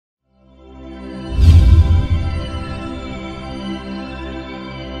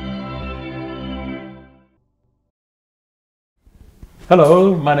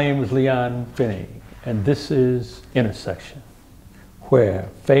Hello, my name is Leon Finney, and this is Intersection, where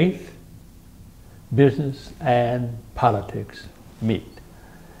faith, business, and politics meet.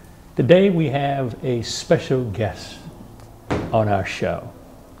 Today we have a special guest on our show.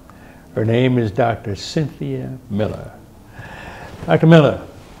 Her name is Dr. Cynthia Miller. Dr. Miller,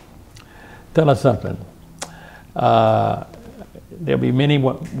 tell us something. There'll be many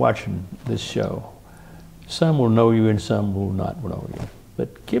watching this show. Some will know you and some will not know you.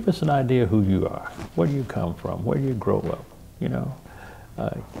 But give us an idea who you are. Where do you come from? Where do you grow up? You know?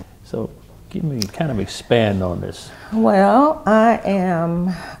 So give me, kind of expand on this. Well,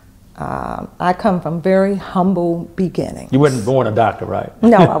 I come from very humble beginnings. You weren't born a doctor, right?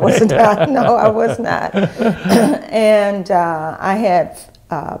 No, I was not. No, I was not. And I had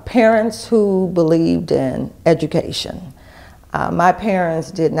parents who believed in education. My parents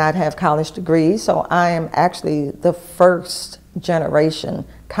did not have college degrees, so I am actually the first generation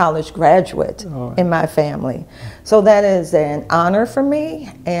college graduate in my family. So that is an honor for me,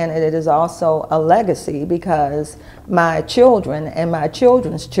 and it is also a legacy because my children and my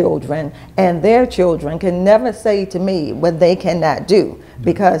children's children and their children can never say to me what they cannot do,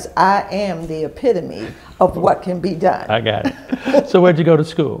 because I am the epitome of what can be done. I got it. So where'd you go to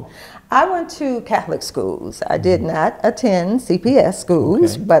school? I went to Catholic schools. I did not attend CPS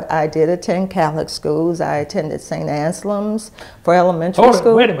schools, but I did attend Catholic schools. I attended St. Anselm's for elementary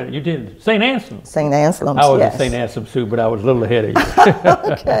school. Wait a minute, you did St. Anselm's? St. Anselm's, I was yes. at St. Anselm's too, but I was a little ahead of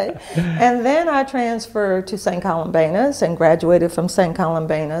you. Okay. And then I transferred to St. Columbanus and graduated from St.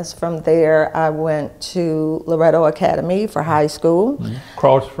 Columbanus. From there, I went to Loretto Academy for high school.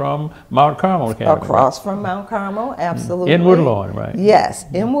 Across from Mount Carmel Academy. Across from Mount Carmel, absolutely. In Woodlawn, right? Yes,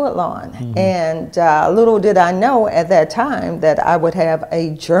 in Woodlawn. And little did I know at that time that I would have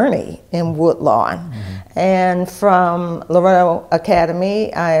a journey in Woodlawn. And from Loretto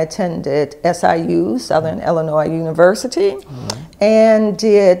Academy, I attended SIU, Southern Illinois University, and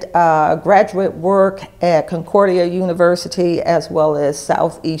did graduate work at Concordia University as well as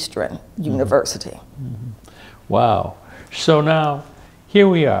Southeastern University. Wow. So now, here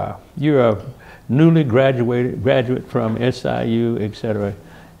we are. You're a newly graduate from SIU, etc.,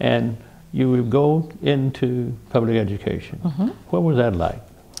 and you would go into public education. What was that like?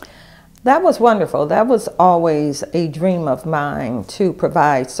 That was wonderful. That was always a dream of mine, to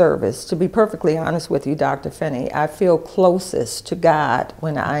provide service. To be perfectly honest with you, Dr. Finney, I feel closest to God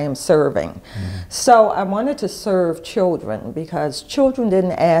when I am serving. So I wanted to serve children because children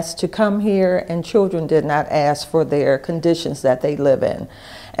didn't ask to come here and children did not ask for their conditions that they live in.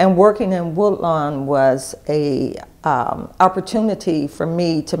 And working in Woodlawn was a opportunity for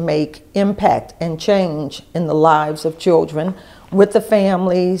me to make impact and change in the lives of children, with the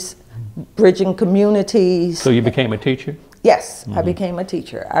families, bridging communities. So you became a teacher? Yes, I became a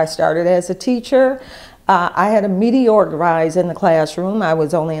teacher. I started as a teacher. I had a meteoric rise in the classroom. I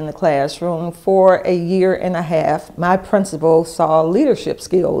was only in the classroom for a year and a half. My principal saw leadership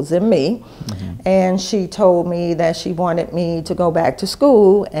skills in me, and she told me that she wanted me to go back to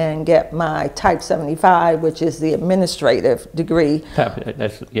school and get my Type 75, which is the administrative degree.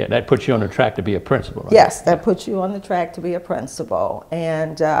 That puts you on the track to be a principal, right? Yes, that puts you on the track to be a principal.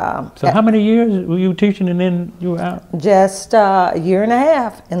 And so how many years were you teaching and then you were out? Just a year and a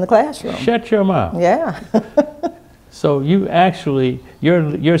half in the classroom. Shut your mouth. Yeah. So you actually,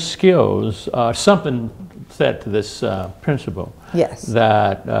 your skills are something said to this principal. Yes.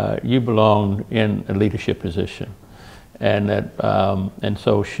 That you belong in a leadership position, and that and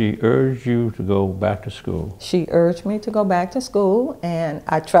so she urged you to go back to school. She urged me to go back to school, and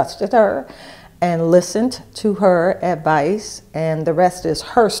I trusted her and listened to her advice, and the rest is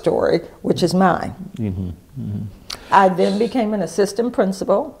her story, which is mine. I then became an assistant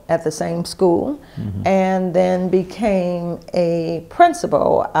principal at the same school, and then became a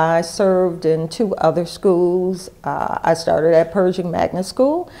principal. I served in 2 other schools. I started at Pershing Magnet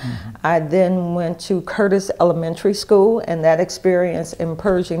School. I then went to Curtis Elementary School, and that experience in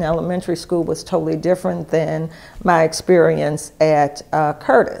Pershing Elementary School was totally different than my experience at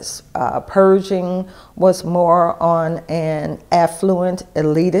Curtis. Pershing was more on an affluent,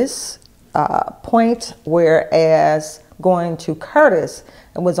 elitist point, whereas going to Curtis,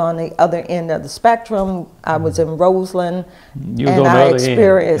 it was on the other end of the spectrum. I was in Roseland, and I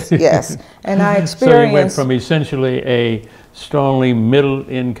experienced, yes, and I experienced. So you went from essentially a strongly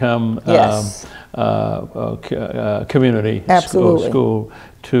middle-income community school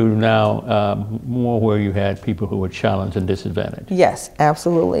to now more where you had people who were challenged and disadvantaged. Yes,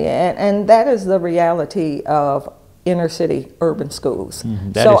 absolutely, and that is the reality of inner city urban schools.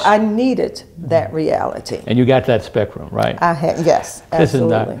 So I needed that reality. And you got that spectrum, right? I had, yes,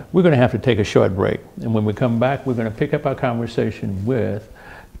 absolutely. Listen, we're going to have to take a short break. And when we come back, we're going to pick up our conversation with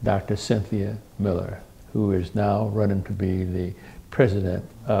Dr. Cynthia Miller, who is now running to be the president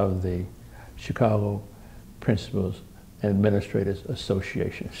of the Chicago Principals and Administrators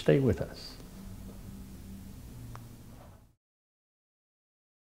Association. Stay with us.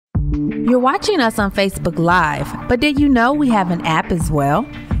 You're watching us on Facebook Live, but did you know we have an app as well?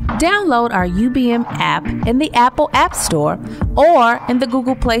 Download our UBM app in the Apple App Store or in the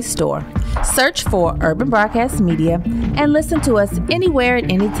Google Play Store. Search for Urban Broadcast Media and listen to us anywhere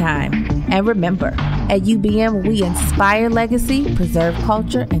at any time. And remember, at UBM, we inspire legacy, preserve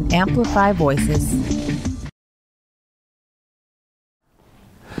culture, and amplify voices.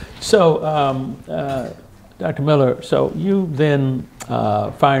 So, Dr. Miller, so you then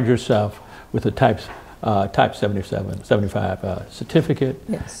find yourself with a type 75 certificate.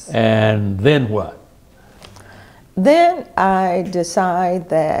 Yes. And then what? Then I decide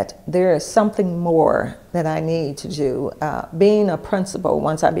that there is something more that I need to do. Being a principal,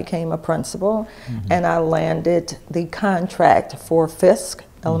 once I became a principal, and I landed the contract for Fisk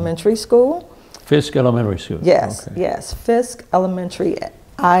Elementary School. Fisk Elementary School. Yes, okay. Yes, Fisk Elementary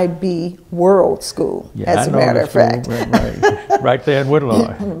IB World School, as a matter of fact. Right there in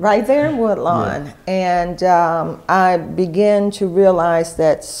Woodlawn. Right there in Woodlawn. Yeah. And I began to realize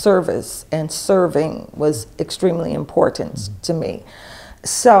that service and serving was extremely important to me.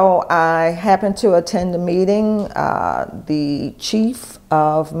 So I happened to attend a meeting. The chief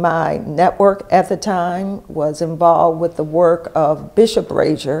of my network at the time was involved with the work of Bishop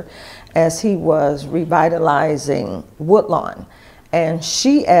Rager as he was revitalizing Woodlawn. And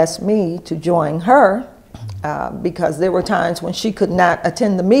she asked me to join her because there were times when she could not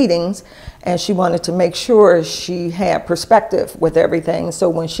attend the meetings, and she wanted to make sure she had perspective with everything. So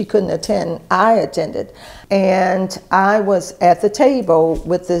when she couldn't attend, I attended. And I was at the table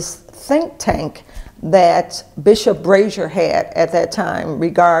with this think tank that Bishop Brazier had at that time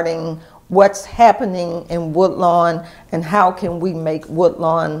regarding what's happening in Woodlawn and how can we make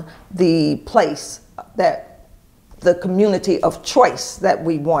Woodlawn the place that the community of choice that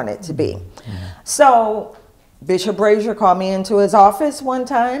we want it to be. So Bishop Brazier called me into his office one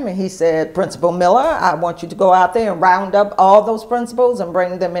time and he said, Principal Miller, I want you to go out there and round up all those principals and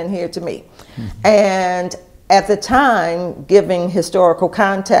bring them in here to me. And at the time, giving historical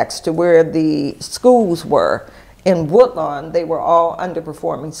context to where the schools were in Woodlawn, they were all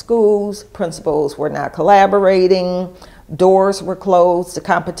underperforming schools, principals were not collaborating, doors were closed, the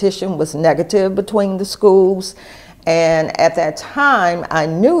competition was negative between the schools. And at that time, I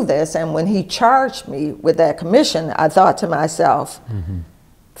knew this, and when he charged me with that commission, I thought to myself,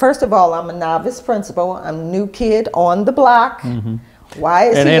 first of all, I'm a novice principal, I'm a new kid on the block. Why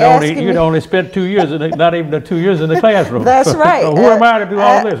is he asking me? You'd only spent 2 years, not even the 2 years in the classroom. That's right. So who am I to do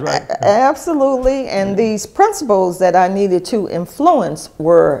all this, right? Absolutely. And these principals that I needed to influence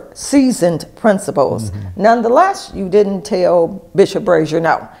were seasoned principals. Nonetheless, you didn't tell Bishop Brazier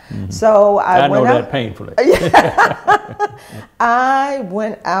no. So I went know out, that painfully. I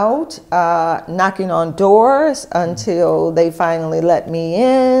went out knocking on doors until they finally let me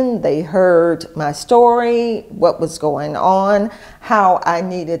in. They heard my story, what was going on, how I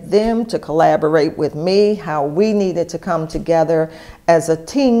needed them to collaborate with me, how we needed to come together as a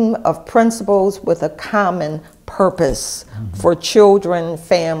team of principals with a common purpose for children,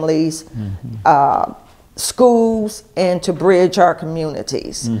 families, schools, and to bridge our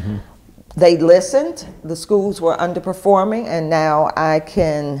communities. They listened, the schools were underperforming, and now I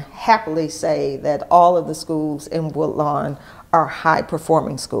can happily say that all of the schools in Woodlawn are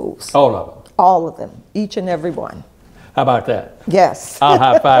high-performing schools. All of them? All of them, each and every one. How about that? Yes. I'll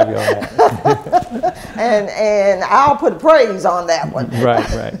high five you on that. and I'll put praise on that one.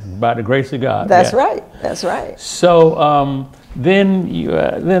 Right. By the grace of God. That's right. That's right. So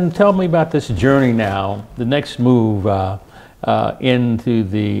then tell me about this journey now, the next move into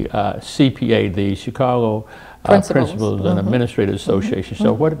the CPA, the Chicago Principals and Administrators Association.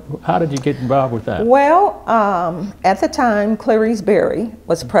 So how did you get involved with that? Well, at the time, Clarice Berry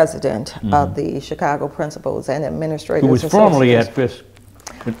was president of the Chicago Principals and Administrators Who was formerly at Fisk.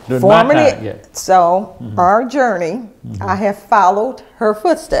 Our journey, I have followed her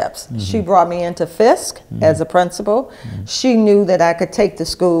footsteps. She brought me into Fisk as a principal. She knew that I could take the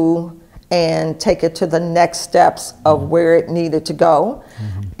school and take it to the next steps of where it needed to go.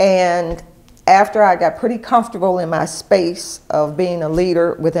 And after I got pretty comfortable in my space of being a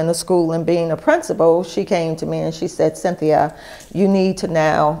leader within a school and being a principal, she came to me and she said, Cynthia, you need to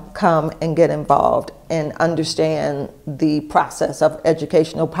now come and get involved and understand the process of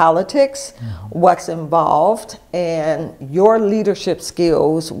educational politics, what's involved, and your leadership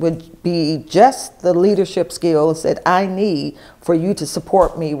skills would be just the leadership skills that I need for you to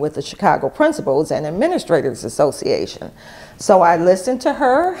support me with the Chicago Principals and Administrators Association. So I listened to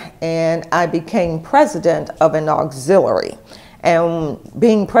her, and I became president of an auxiliary. And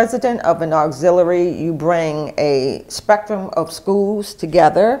being president of an auxiliary, you bring a spectrum of schools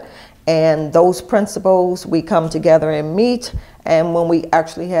together, and those principals, we come together and meet. And when we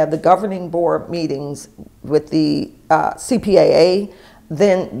actually have the governing board meetings with the CPAA,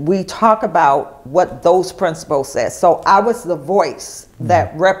 then we talk about what those principals said. So I was the voice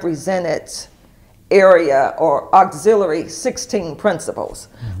that represented area or auxiliary 16 principals.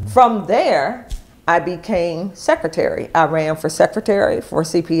 From there, I became secretary. I ran for secretary for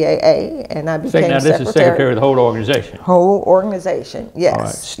CPAA, and I became now this is secretary of the whole organization. Whole organization, yes. All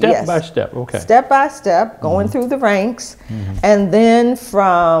right. Step by step, okay. Step by step, going through the ranks. And then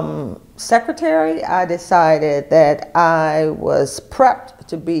from secretary, I decided that I was prepped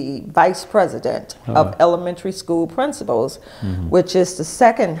to be vice president of elementary school principals, which is the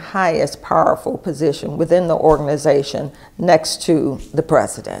second highest powerful position within the organization next to the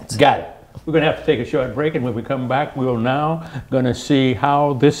president. Got it. We're going to have to take a short break, and when we come back, we're now going to see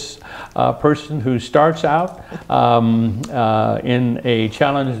how this person who starts out in a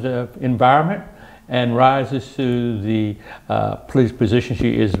challenged environment and rises to the position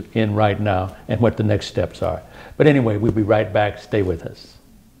she is in right now, and what the next steps are. But anyway, we'll be right back. Stay with us.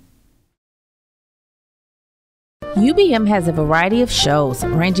 UBM has a variety of shows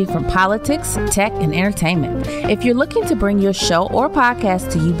ranging from politics, tech, and entertainment. If you're looking to bring your show or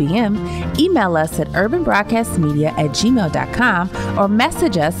podcast to UBM, email us at urbanbroadcastmedia@gmail.com or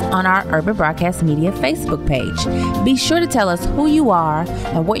message us on our Urban Broadcast Media Facebook page. Be sure to tell us who you are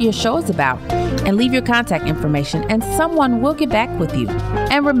and what your show is about, and leave your contact information, and someone will get back with you.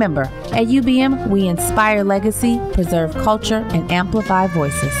 And remember, at UBM, we inspire legacy, preserve culture, and amplify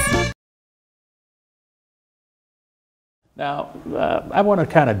voices. Now, I want to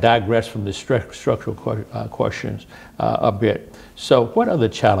kind of digress from the structural questions a bit. So what are the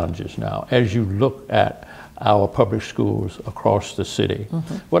challenges now as you look at our public schools across the city?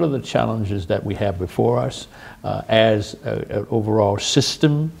 What are the challenges that we have before us as an overall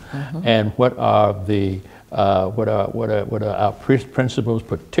system, and what are the what are our principals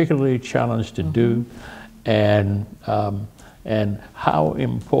particularly challenged to do, and how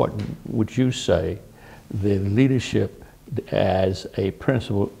important would you say the leadership as a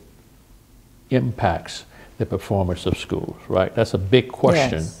principal impacts the performance of schools, right? That's a big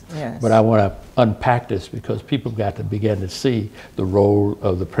question, yes. But I want to unpack this because people got to begin to see the role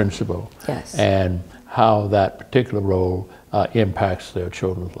of the principal, yes, and how that particular role impacts their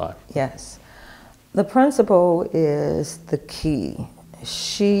children's life. Yes. The principal is the key.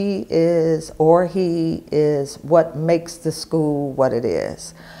 She is, or he is, what makes the school what it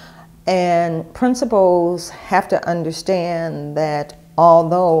is. And principals have to understand that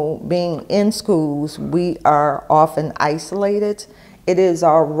although being in schools, we are often isolated, it is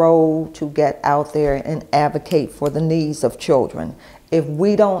our role to get out there and advocate for the needs of children. If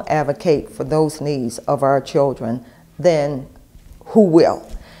we don't advocate for those needs of our children, then who will?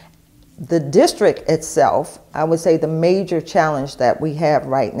 The district itself, I would say the major challenge that we have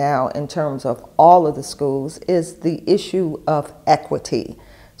right now in terms of all of the schools is the issue of equity.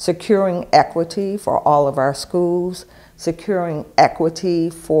 Securing equity for all of our schools, securing equity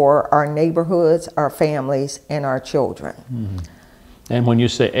for our neighborhoods, our families, and our children. And when you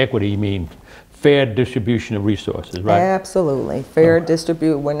say equity, you mean fair distribution of resources, right? Absolutely, fair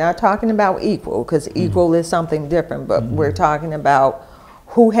distribute. We're not talking about equal, because equal is something different, but we're talking about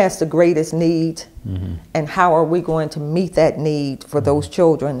who has the greatest need, and how are we going to meet that need for those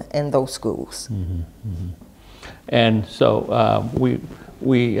children in those schools. And so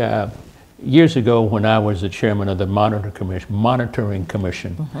we years ago, when I was the chairman of the monitoring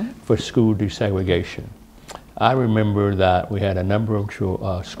commission for school desegregation, I remember that we had a number of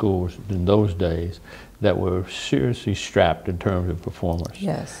schools in those days that were seriously strapped in terms of performance.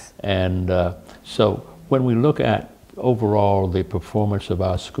 Yes. And so when we look at overall the performance of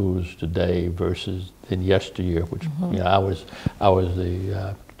our schools today versus in yesteryear, which you know, I was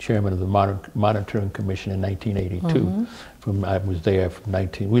the chairman of the monitoring commission in 1982. I was there from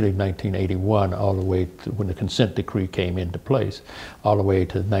 1981 all the way to when the consent decree came into place, all the way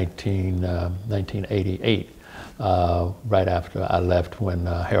to 1988, right after I left when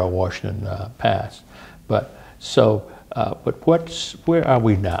Harold Washington passed. But where are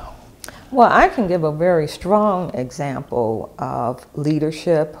we now? Well, I can give a very strong example of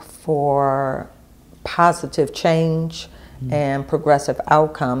leadership for positive change and progressive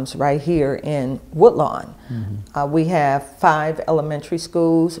outcomes right here in Woodlawn. We have 5 elementary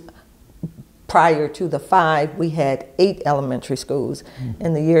schools. Prior to the 5, we had 8 elementary schools.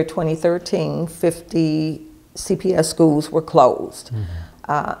 In the year 2013, 50 CPS schools were closed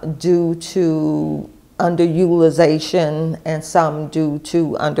due to underutilization and some due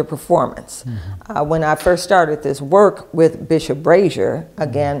to underperformance. When I first started this work with Bishop Brazier,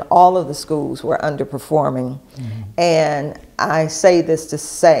 again, all of the schools were underperforming. And I say this to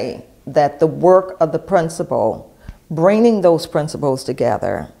say that the work of the principal, bringing those principals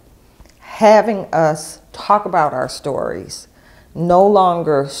together, having us talk about our stories, no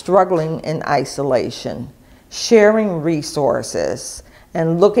longer struggling in isolation, sharing resources,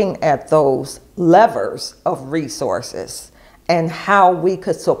 and looking at those levers of resources and how we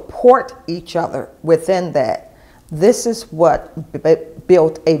could support each other within that. This is what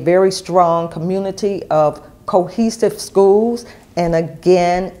built a very strong community of cohesive schools. And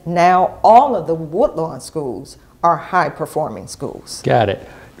again, now all of the Woodlawn schools are high-performing schools. Got it.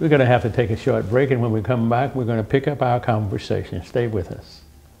 We're going to have to take a short break, and when we come back, we're going to pick up our conversation. Stay with us.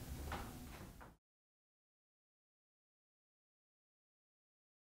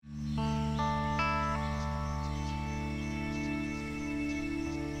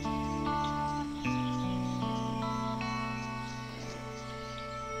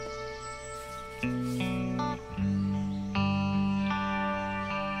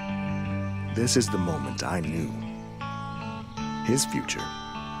 This is the moment I knew. His future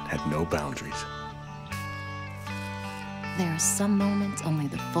had no boundaries. There are some moments only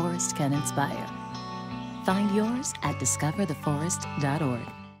the forest can inspire. Find yours at discovertheforest.org.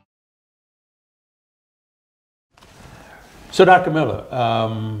 So, Dr. Miller,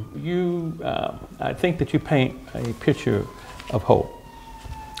 I think that you paint a picture of hope,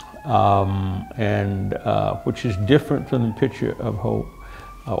 which is different from the picture of hope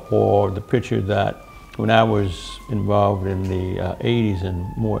or the picture that when I was involved in the 80s and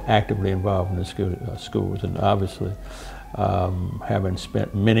more actively involved in the schools, and obviously having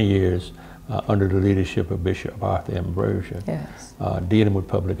spent many years under the leadership of Bishop Arthur M. Brazier, Yes. Dealing with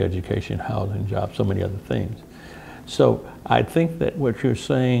public education, housing, jobs, so many other things. So I think that what you're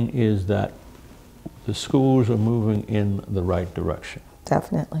saying is that the schools are moving in the right direction.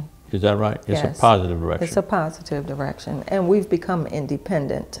 Definitely. Is that right? It's Yes. a positive direction. It's a positive direction, and we've become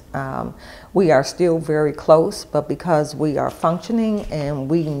independent. We are still very close, but because we are functioning and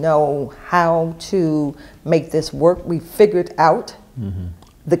we know how to make this work, we figured out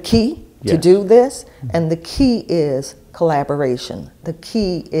the key to Yes. do this, and the key is collaboration. The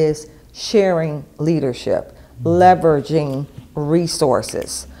key is sharing leadership, leveraging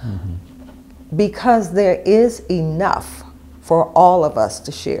resources, because there is enough for all of us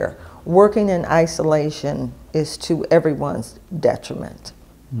to share. Working in isolation is to everyone's detriment.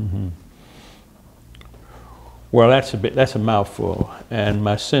 Well, that's a mouthful, and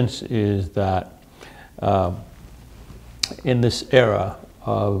my sense is that in this era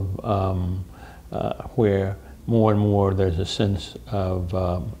of where more and more there's a sense of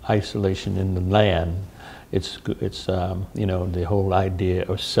isolation in the land, it's you know, the whole idea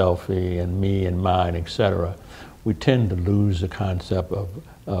of selfie and me and mine, etc. We tend to lose the concept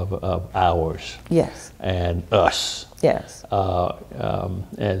of ours. Yes. And us. Yes.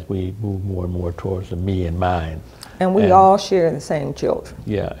 As we move more and more towards the me and mine. And we all share the same children.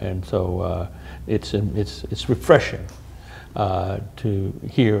 Yeah, and so it's refreshing to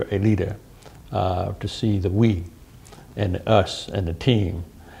hear a leader, to see the we and the us and the team.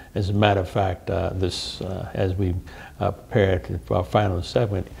 As a matter of fact, as we prepare for our final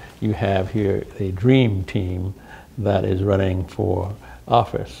segment, you have here a dream team that is running for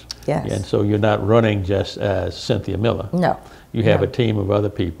office. Yes. And so you're not running just as Cynthia Miller. No. You have a team of other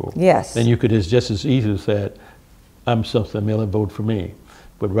people. Yes. And you could just as easily said, I'm Cynthia Miller, vote for me.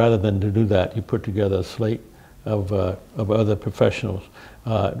 But rather than to do that, you put together a slate of other professionals,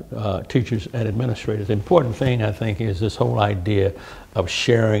 teachers and administrators. The important thing, I think, is this whole idea of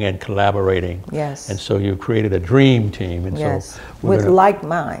sharing and collaborating. Yes. And so you created a dream team. And Yes. so with like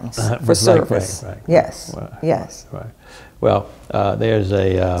minds for service. Right. Yes. Right. Yes. Right. Well, there's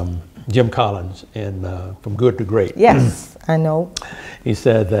a Jim Collins in From Good to Great. Yes, I know. He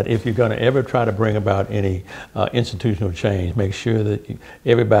said that if you're going to ever try to bring about any institutional change, make sure that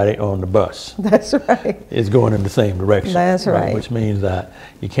everybody on the bus That's right. is going in the same direction. That's right. Which means that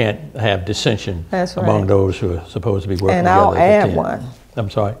you can't have dissension That's among right. those who are supposed to be working And together I'll as a add team. one. I'm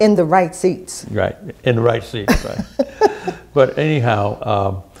sorry? In the right seats. Right, in the right seats, right. But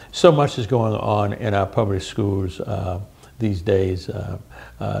anyhow, so much is going on in our public schools these days.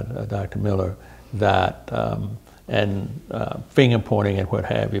 Dr. Miller, that and finger pointing and what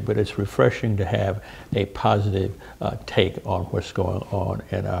have you, but it's refreshing to have a positive take on what's going on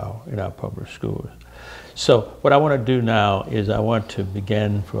in our public schools. So what I want to do now is I want to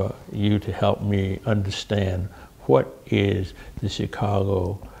begin for you to help me understand what is the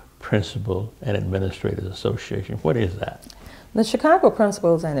Chicago Principal and Administrators Association. What is that? The Chicago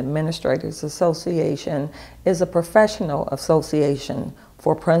Principals and Administrators Association is a professional association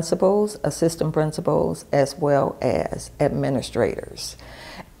for principals, assistant principals, as well as administrators.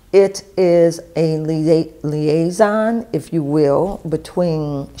 It is a liaison, if you will,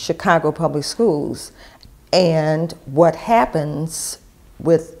 between Chicago Public Schools and what happens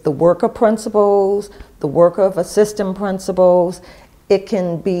with the work of principals, the work of assistant principals. It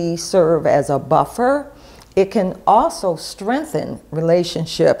can serve as a buffer. It can also strengthen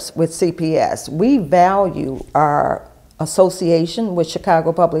relationships with CPS. We value our association with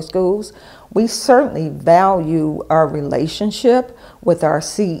Chicago Public Schools. We certainly value our relationship with our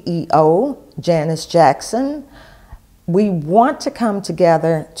CEO, Janice Jackson. We want to come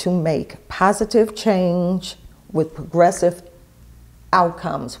together to make positive change with progressive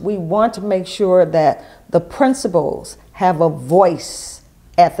outcomes. We want to make sure that the principals have a voice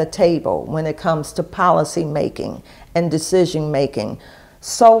at the table when it comes to policy making and decision making.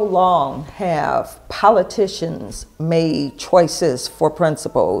 So long have politicians made choices for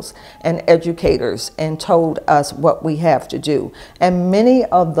principals and educators and told us what we have to do. And many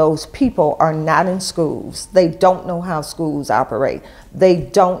of those people are not in schools. They don't know how schools operate. They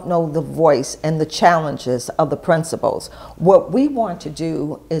don't know the voice and the challenges of the principals. What we want to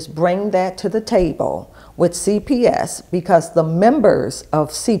do is bring that to the table with CPS, because the members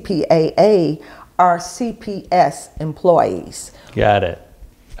of CPAA are CPS employees. Got it.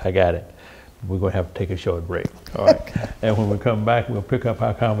 I got it. We're going to have to take a short break. All right. And when we come back, we'll pick up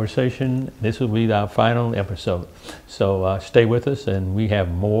our conversation. This will be our final episode. So stay with us, and we have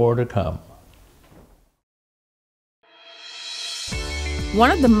more to come.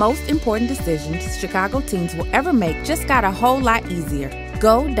 One of the most important decisions Chicago teens will ever make just got a whole lot easier.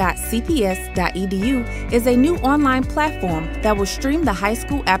 Go.cps.edu is a new online platform that will stream the high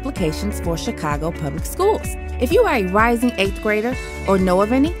school applications for Chicago Public Schools. If you are a rising 8th grader or know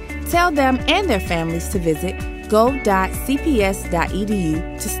of any, tell them and their families to visit go.cps.edu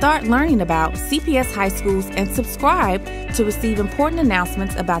to start learning about CPS high schools and subscribe to receive important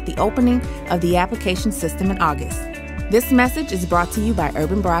announcements about the opening of the application system in August. This message is brought to you by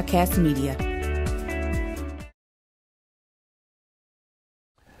Urban Broadcast Media.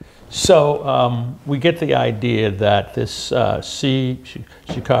 So we get the idea that this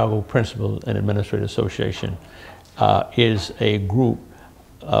Chicago Principal and Administrator Association is a group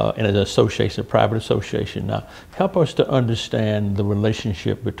and an association, a private association. Now, help us to understand the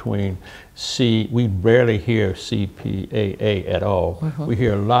relationship between we rarely hear CPAA at all. Mm-hmm. We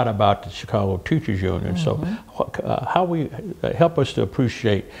hear a lot about the Chicago Teachers Union. Mm-hmm. So how we help us to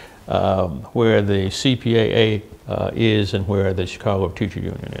appreciate where the CPAA is and where the Chicago Teachers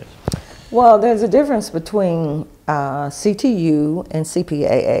Union is. Well, there's a difference between CTU and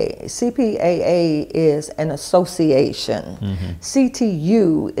CPAA. CPAA is an association. Mm-hmm.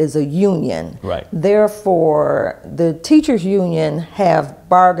 CTU is a union. Right. Therefore, the teachers union have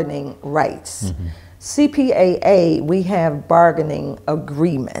bargaining rights. Mm-hmm. CPAA, we have bargaining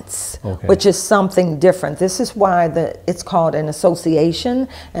agreements, okay, which is something different. This is why it's called an association,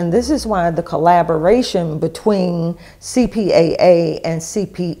 and this is why the collaboration between CPAA and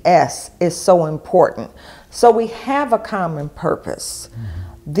CPS is so important. So we have a common purpose.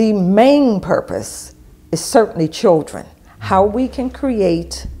 Mm-hmm. The main purpose is certainly children, how we can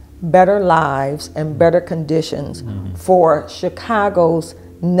create better lives and better conditions, mm-hmm, for Chicago's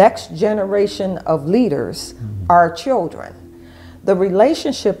next generation of leaders, mm-hmm, are children. The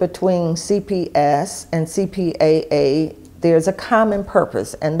relationship between CPS and CPAA, there's a common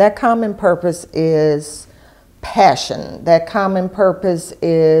purpose, and that common purpose is passion. That common purpose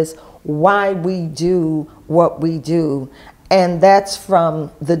is why we do what we do, and that's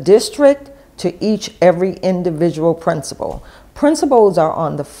from the district to every individual principal. Principals are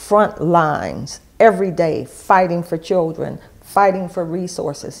on the front lines every day fighting for children, fighting for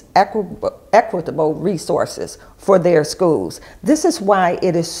resources, equitable resources for their schools. This is why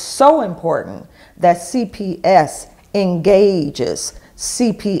it is so important that CPS engages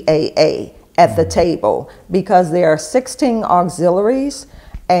CPAA at the table, because there are 16 auxiliaries,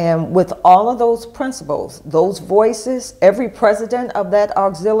 and with all of those principals, those voices, every president of that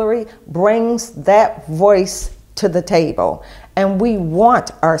auxiliary brings that voice to the table. And we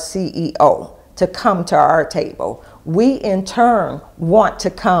want our CEO to come to our table. we in turn want to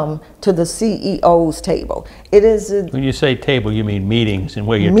come to the CEO's table. It is when you say table, you mean meetings and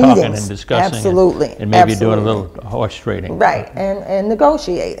where you're meetings, talking and discussing, absolutely, and maybe absolutely. doing a little horse trading, right? And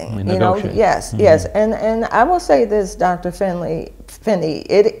negotiating. You know, yes, yes. And I will say this, Dr. Finney,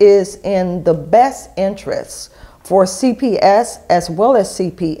 it is in the best interests for CPS as well as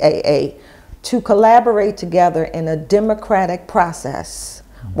CPAA to collaborate together in a democratic process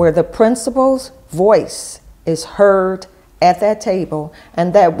where the principal's voice is heard at that table,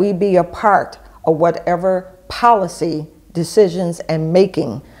 and that we be a part of whatever policy decisions and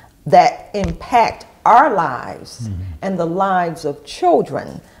making that impact our lives and the lives of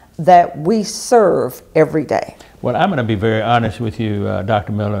children that we serve every day. Well, I'm going to be very honest with you,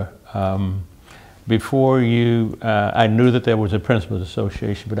 Dr. Miller. Before you, I knew that there was a principals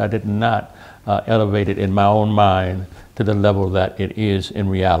association, but I did not elevate it in my own mind to the level that it is in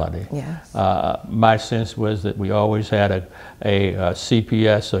reality. Yes. My sense was that we always had a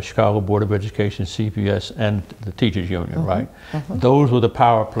CPS, a Chicago Board of Education, CPS, and the Teachers Union, right? Those were the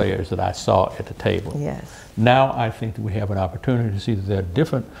power players that I saw at the table. Yes. Now I think that we have an opportunity to see that there are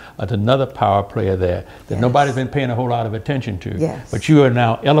different, another power player there that nobody's been paying a whole lot of attention to. Yes. But you are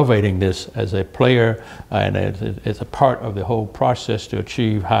now elevating this as a player and as a part of the whole process to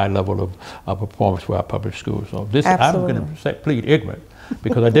achieve high level of performance for our public schools. So this, Absolutely. I'm going to plead ignorant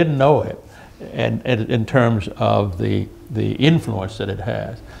because I didn't know it, and in terms of the influence that it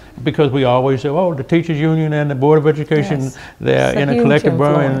has. Because we always say, oh, the Teachers Union and the Board of Education, they're in a collective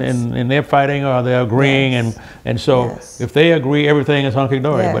bargain and they're fighting or they're agreeing, and so if they agree, everything is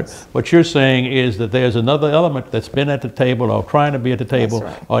hunky-dory. But what you're saying is that there's another element that's been at the table or trying to be at the table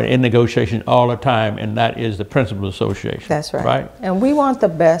or in negotiation all the time, and that is the Principals Association. That's right. And we want the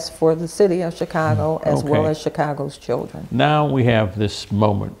best for the city of Chicago as well as Chicago's children. Now we have this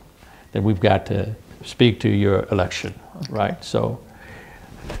moment that we've got to speak to your election, right? So,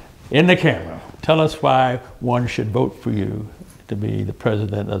 in the camera, tell us why one should vote for you to be the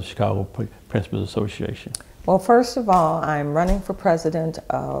president of the Chicago Principals Association. Well, first of all, I'm running for president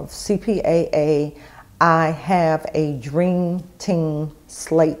of CPAA. I have a Dream Team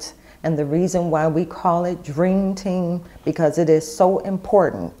Slate. And the reason why we call it Dream Team, because it is so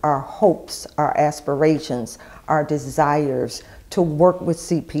important, our hopes, our aspirations, our desires to work with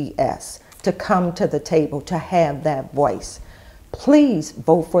CPS, to come to the table, to have that voice. Please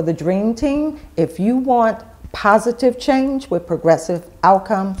vote for the Dream Team. If you want positive change with progressive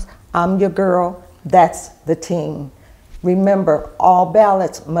outcomes, I'm your girl. That's the team. Remember, all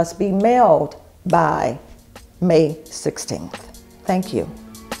ballots must be mailed by May 16th. Thank you.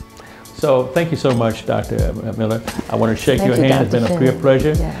 So thank you so much, Dr. Miller. I want to shake your hand. It's been a pure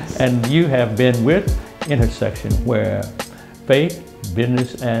pleasure. Yes. And you have been with Intersection, where faith,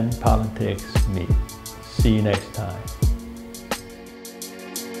 business, and politics meet. See you next time.